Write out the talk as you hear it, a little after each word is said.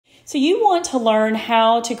So you want to learn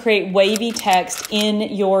how to create wavy text in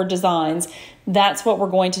your designs. That's what we're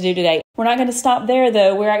going to do today. We're not going to stop there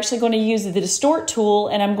though. We're actually going to use the distort tool,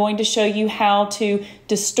 and I'm going to show you how to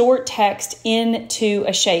distort text into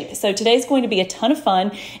a shape. So today's going to be a ton of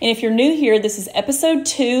fun. And if you're new here, this is episode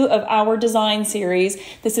 2 of our design series.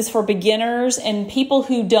 This is for beginners and people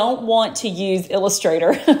who don't want to use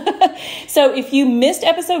Illustrator. So if you missed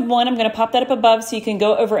episode 1, I'm going to pop that up above so you can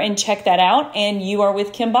go over and check that out. And you are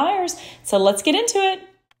with Kim Byers. So let's get into it.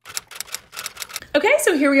 Okay,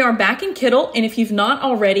 so here we are back in Kittl, and if you've not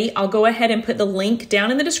already, I'll go ahead and put the link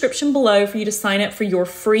down in the description below for you to sign up for your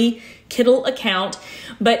free Kittl account.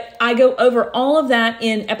 But I go over all of that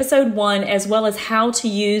in episode 1, as well as how to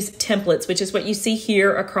use templates, which is what you see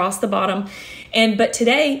here across the bottom. But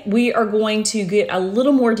today we are going to get a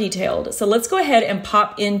little more detailed. So let's go ahead and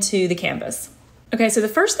pop into the canvas. Okay, so the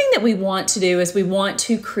first thing that we want to do is we want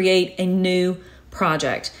to create a new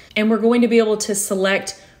project, and we're going to be able to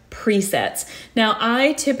select presets. Now,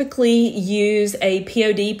 I typically use a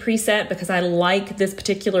POD preset because I like this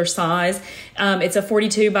particular size. It's a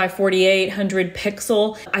 42 by 4800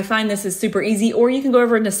 pixel. I find this is super easy, or you can go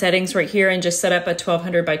over into settings right here and just set up a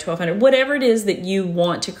 1200 by 1200, whatever it is that you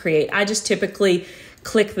want to create. I just typically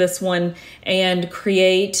click this one and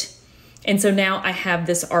create. And so now I have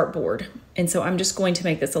this artboard. And so I'm just going to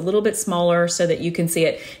make this a little bit smaller so that you can see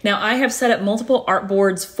it. Now, I have set up multiple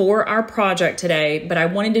artboards for our project today, but I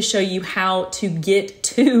wanted to show you how to get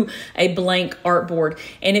to a blank artboard.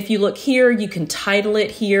 And if you look here, you can title it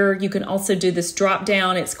here. You can also do this drop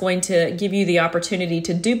down. It's going to give you the opportunity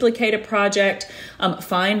to duplicate a project,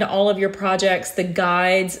 find all of your projects, the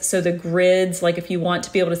guides, so the grids, like if you want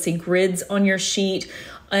to be able to see grids on your sheet,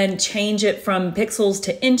 and change it from pixels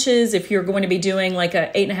to inches. If you're going to be doing like a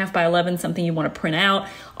 8.5 by 11, something you want to print out,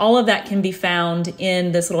 all of that can be found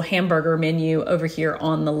in this little hamburger menu over here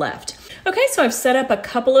on the left. Okay, so I've set up a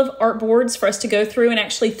couple of artboards for us to go through, and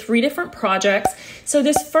actually 3 different projects. So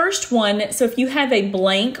this first one, so if you have a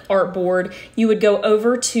blank artboard, you would go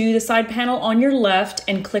over to the side panel on your left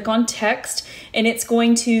and click on text, and it's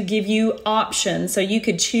going to give you options. So you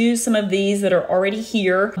could choose some of these that are already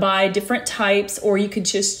here by different types, or you could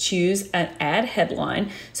just choose an add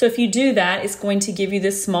headline. So if you do that, it's going to give you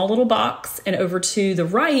this small little box, and over to the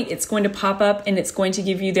right, it's going to pop up and it's going to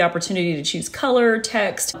give you the opportunity to choose color,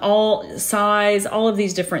 text, all size, all of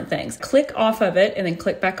these different things. Click off of it and then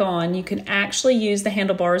click back on. You can actually use the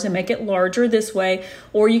handlebars and make it larger this way,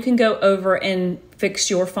 or you can go over and fix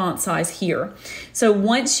your font size here. So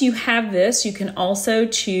once you have this, you can also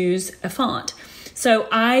choose a font. So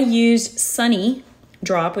I used Sunny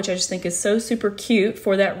Drop, which I just think is so super cute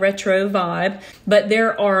for that retro vibe, but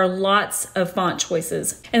there are lots of font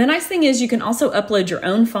choices. And the nice thing is you can also upload your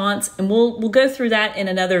own fonts, and we'll go through that in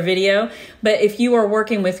another video. But if you are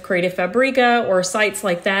working with Creative Fabrica or sites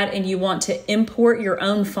like that and you want to import your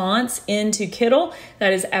own fonts into Kittl,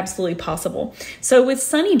 that is absolutely possible. So with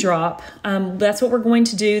Sunny Drop, that's what we're going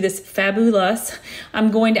to do, this fabulous. I'm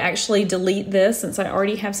going to actually delete this since I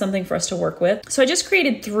already have something for us to work with. So I just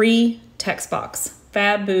created 3 text boxes.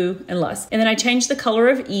 Fab, boo, and less. And then I changed the color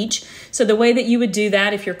of each. So the way that you would do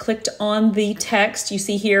that, if you're clicked on the text, you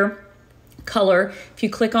see here, color. If you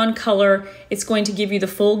click on color, it's going to give you the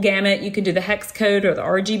full gamut. You can do the hex code or the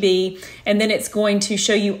RGB, and then it's going to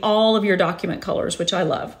show you all of your document colors, which I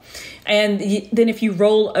love. And then if you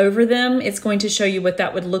roll over them, it's going to show you what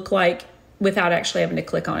that would look like without actually having to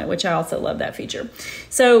click on it, which I also love that feature.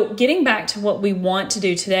 So getting back to what we want to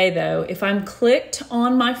do today though, if I'm clicked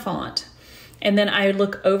on my font, and then I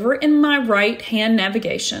look over in my right hand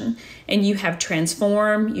navigation, and you have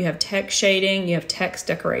transform, you have text shading, you have text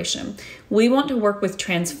decoration. We want to work with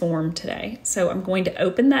transform today. So I'm going to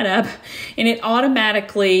open that up, and it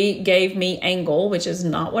automatically gave me angle, which is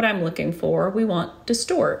not what I'm looking for. We want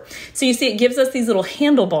distort. So you see it gives us these little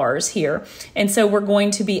handlebars here. And so we're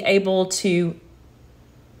going to be able to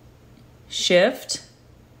shift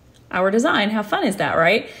our design. How fun is that,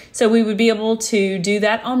 right? So we would be able to do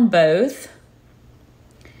that on both.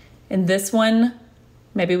 And this one,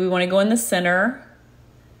 maybe we want to go in the center,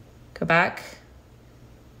 go back,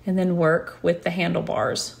 and then work with the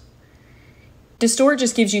handlebars. Distort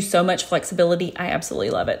just gives you so much flexibility. I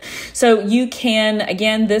absolutely love it. So you can,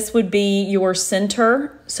 again, this would be your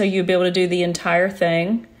center. So you'd be able to do the entire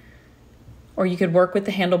thing, or you could work with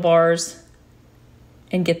the handlebars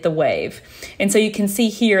and get the wave. And so you can see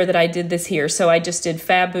here that I did this here. So I just did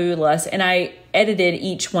fabulous, and I edited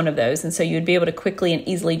each one of those. And so you'd be able to quickly and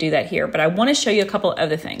easily do that here. But I want to show you a couple of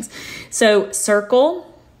other things. So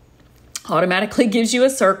circle automatically gives you a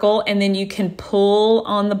circle, and then you can pull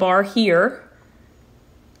on the bar here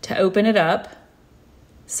to open it up.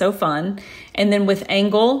 So fun. And then with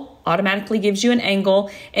angle, automatically gives you an angle.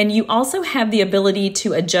 And you also have the ability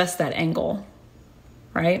to adjust that angle,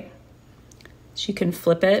 right? So you can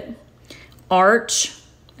flip it. Arch,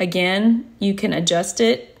 again, you can adjust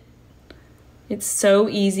it. It's so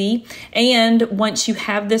easy. And once you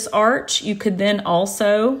have this arch, you could then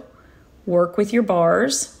also work with your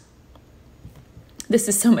bars. This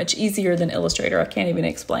is so much easier than Illustrator. I can't even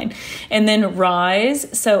explain. And then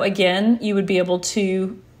rise. So again, you would be able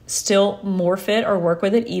to still morph it or work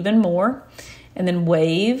with it even more. And then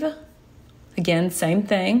wave. Again, same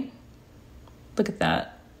thing. Look at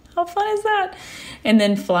that. How fun is that? And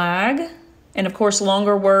then flag. And of course,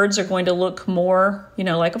 longer words are going to look more,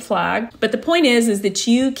 like a flag. But the point is that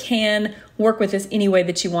you can work with this any way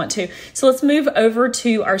that you want to. So let's move over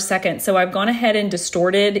to our second. So I've gone ahead and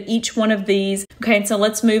distorted each one of these. Okay, and so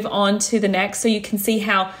let's move on to the next. So you can see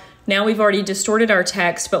how now we've already distorted our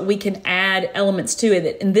text, but we can add elements to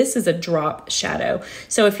it. And this is a drop shadow.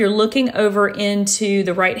 So if you're looking over into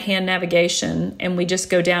the right-hand navigation and we just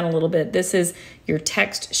go down a little bit, this is your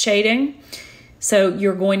text shading. So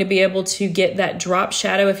you're going to be able to get that drop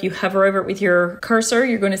shadow. If you hover over it with your cursor,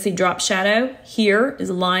 you're going to see drop shadow. Here is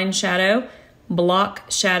line shadow, block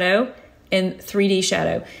shadow, and 3D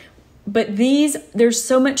shadow. But there's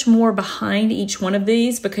so much more behind each one of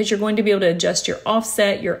these because you're going to be able to adjust your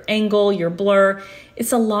offset, your angle, your blur.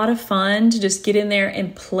 It's a lot of fun to just get in there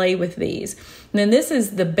and play with these. And then this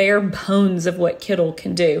is the bare bones of what Kittl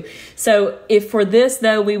can do. So if for this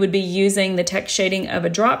though, we would be using the text shading of a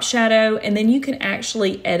drop shadow, and then you can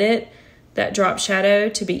actually edit that drop shadow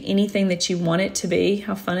to be anything that you want it to be.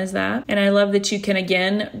 How fun is that? And I love that you can,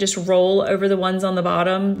 again, just roll over the ones on the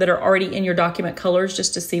bottom that are already in your document colors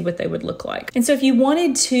just to see what they would look like. And so if you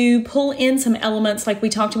wanted to pull in some elements like we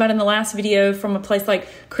talked about in the last video from a place like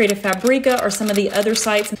Creative Fabrica or some of the other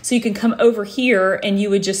sites, so you can come over here and you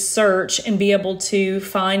would just search and be able to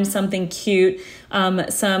find something cute,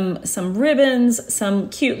 some ribbons, some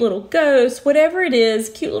cute little ghosts, whatever it is,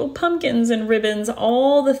 cute little pumpkins and ribbons,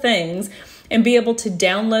 all the things, and be able to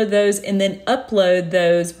download those and then upload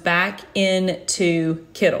those back into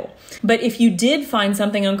Kittl. But if you did find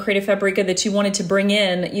something on Creative Fabrica that you wanted to bring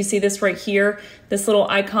in, you see this right here, this little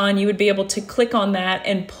icon, you would be able to click on that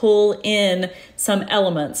and pull in some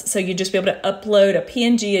elements. So you'd just be able to upload a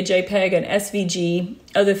PNG, a JPEG, an SVG,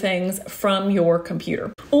 other things from your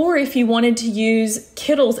computer. Or if you wanted to use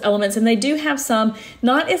Kittl's elements, and they do have some,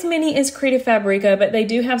 not as many as Creative Fabrica, but they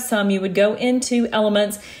do have some, you would go into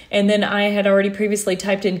elements, and then I had already previously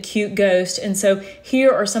typed in cute ghost. And so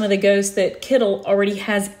here are some of the ghosts that Kittl already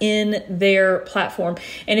has in their platform.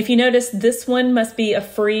 And if you notice, this one must be a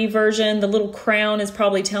free version. The little crown is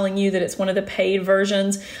probably telling you that it's one of the paid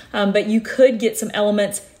versions, but you could get some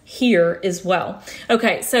elements here as well.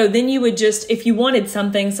 Okay, so then you would just, if you wanted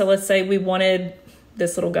something, so let's say we wanted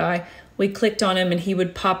this little guy, we clicked on him and he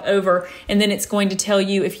would pop over, and then it's going to tell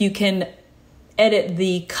you if you can edit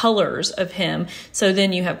the colors of him. So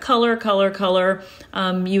then you have color, color, color.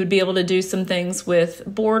 You would be able to do some things with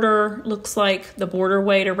border, looks like the border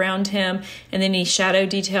weight around him, and then any shadow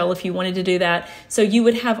detail if you wanted to do that. So you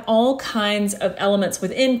would have all kinds of elements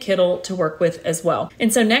within Kittl to work with as well.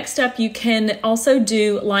 And so next up, you can also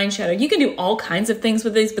do line shadow. You can do all kinds of things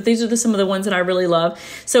with these, but these are some of the ones that I really love.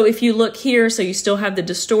 So if you look here, so you still have the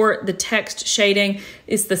distort, the text shading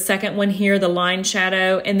is the second one here, the line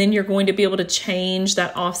shadow, and then you're going to be able to change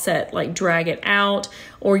that offset, like drag it out,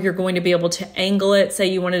 or you're going to be able to angle it. Say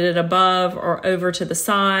you wanted it above or over to the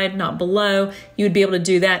side, not below, you would be able to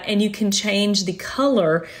do that. And you can change the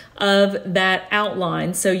color of that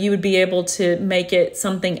outline. So you would be able to make it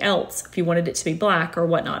something else if you wanted it to be black or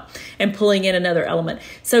whatnot, and pulling in another element.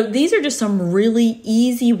 So these are just some really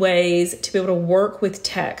easy ways to be able to work with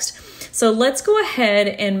text. So let's go ahead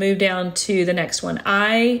and move down to the next one.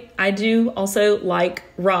 I do also like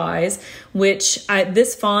Rise, which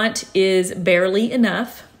this font is Barely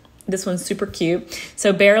Enough. This one's super cute.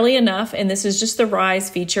 So Barely Enough, and this is just the Rise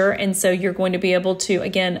feature. And so you're going to be able to,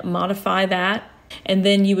 again, modify that. And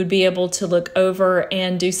then you would be able to look over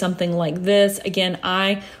and do something like this. Again,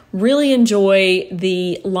 I really enjoy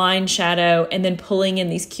the line shadow and then pulling in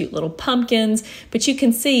these cute little pumpkins. But you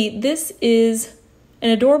can see this is an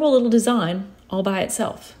adorable little design all by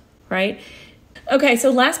itself, right? Okay,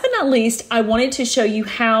 so last but not least, I wanted to show you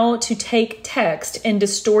how to take text and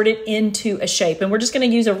distort it into a shape. And we're just going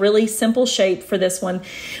to use a really simple shape for this one.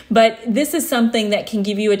 But this is something that can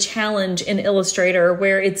give you a challenge in Illustrator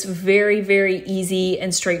where it's very, very easy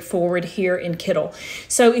and straightforward here in Kittl.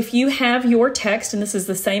 So if you have your text, and this is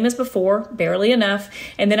the same as before, barely enough,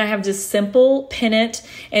 and then I have just simple pennant,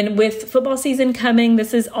 and with football season coming,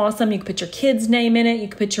 this is awesome. You can put your kid's name in it, you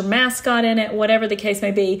can put your mascot in it, whatever the case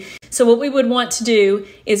may be. So what we would want to do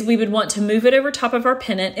is we would want to move it over top of our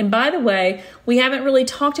pennant. And by the way, we haven't really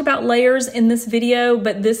talked about layers in this video,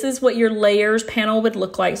 but this is what your layers panel would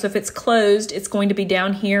look like. So if it's closed, it's going to be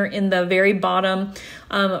down here in the very bottom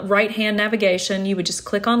right-hand navigation. You would just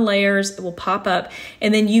click on layers, it will pop up,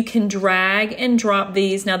 and then you can drag and drop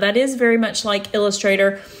these. Now that is very much like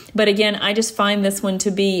Illustrator, but again, I just find this one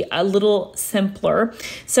to be a little simpler.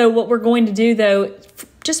 So what we're going to do though,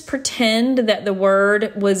 just pretend that the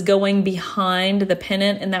word was going behind the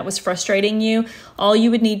pennant and that was frustrating you. All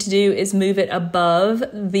you would need to do is move it above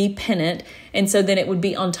the pennant, and so then it would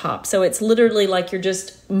be on top. So it's literally like you're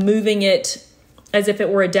just moving it as if it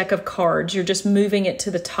were a deck of cards. You're just moving it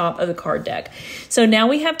to the top of the card deck. So now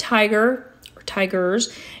we have tiger or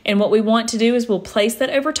tigers, and what we want to do is we'll place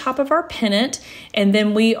that over top of our pennant, and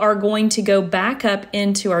then we are going to go back up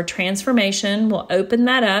into our transformation. We'll open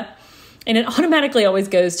that up. And it automatically always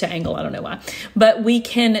goes to angle. I don't know why. But we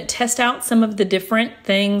can test out some of the different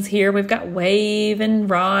things here. We've got wave and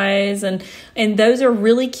rise, and those are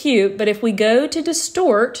really cute. But if we go to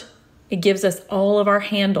distort, it gives us all of our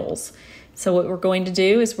handles. So what we're going to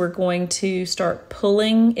do is we're going to start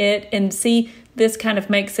pulling it, and see, this kind of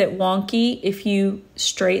makes it wonky if you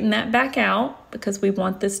straighten that back out, because we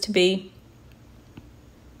want this to be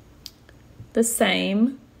the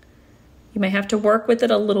same. You may have to work with it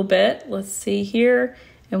a little bit. Let's see here,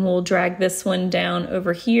 and we'll drag this one down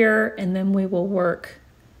over here, and then we will work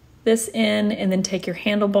this in, and then take your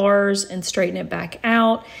handlebars and straighten it back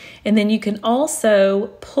out. And then you can also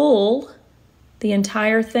pull the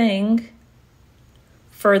entire thing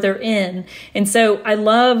further in. And so I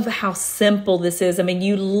love how simple this is. I mean,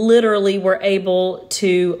 you literally were able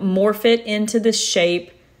to morph it into this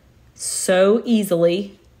shape so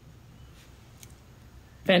easily.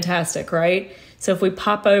 Fantastic, right? So if we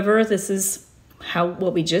pop over, this is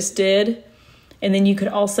what we just did. And then you could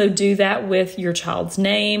also do that with your child's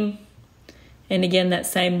name. And again, that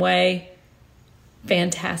same way.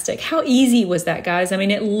 Fantastic. How easy was that, guys? I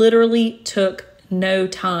mean, it literally took no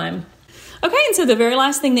time. Okay, and so the very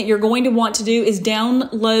last thing that you're going to want to do is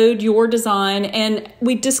download your design. And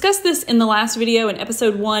we discussed this in the last video in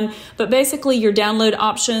episode 1, but basically your download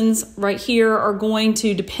options right here are going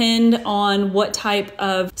to depend on what type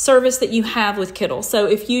of service that you have with Kittl. So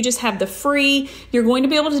if you just have the free, you're going to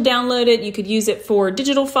be able to download it. You could use it for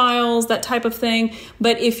digital files, that type of thing.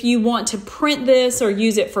 But if you want to print this or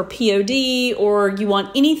use it for POD, or you want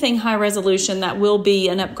anything high resolution, that will be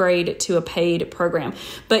an upgrade to a paid program.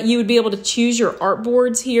 But you would be able to choose your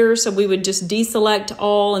artboards here. So we would just deselect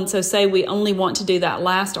all, and so say we only want to do that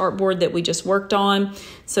last artboard that we just worked on.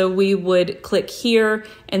 So we would click here,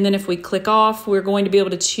 and then if we click off, we're going to be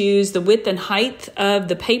able to choose the width and height of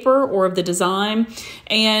the paper or of the design,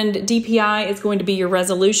 and DPI is going to be your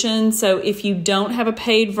resolution. So if you don't have a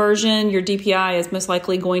paid version, your DPI is most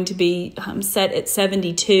likely going to be set at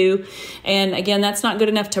 72. And again, that's not good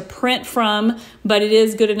enough to print from, but it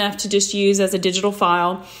is good enough to just use as a digital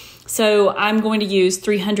file. So I'm going to use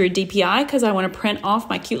 300 DPI because I want to print off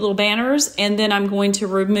my cute little banners, and then I'm going to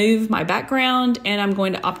remove my background, and I'm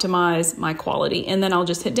going to optimize my quality, and then I'll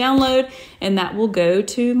just hit download, and that will go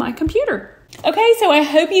to my computer. Okay, so I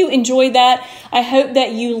hope you enjoyed that. I hope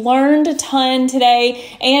that you learned a ton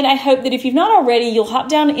today, and I hope that if you've not already, you'll hop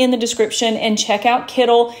down in the description and check out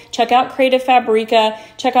Kittl, check out Creative Fabrica,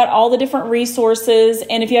 check out all the different resources,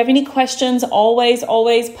 and if you have any questions, always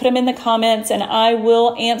put them in the comments, and I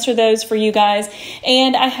will answer those for you guys.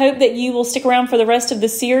 And I hope that you will stick around for the rest of the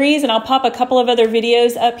series, and I'll pop a couple of other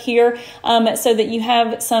videos up here so that you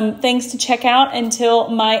have some things to check out until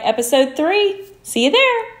my episode 3. See you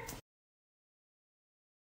there.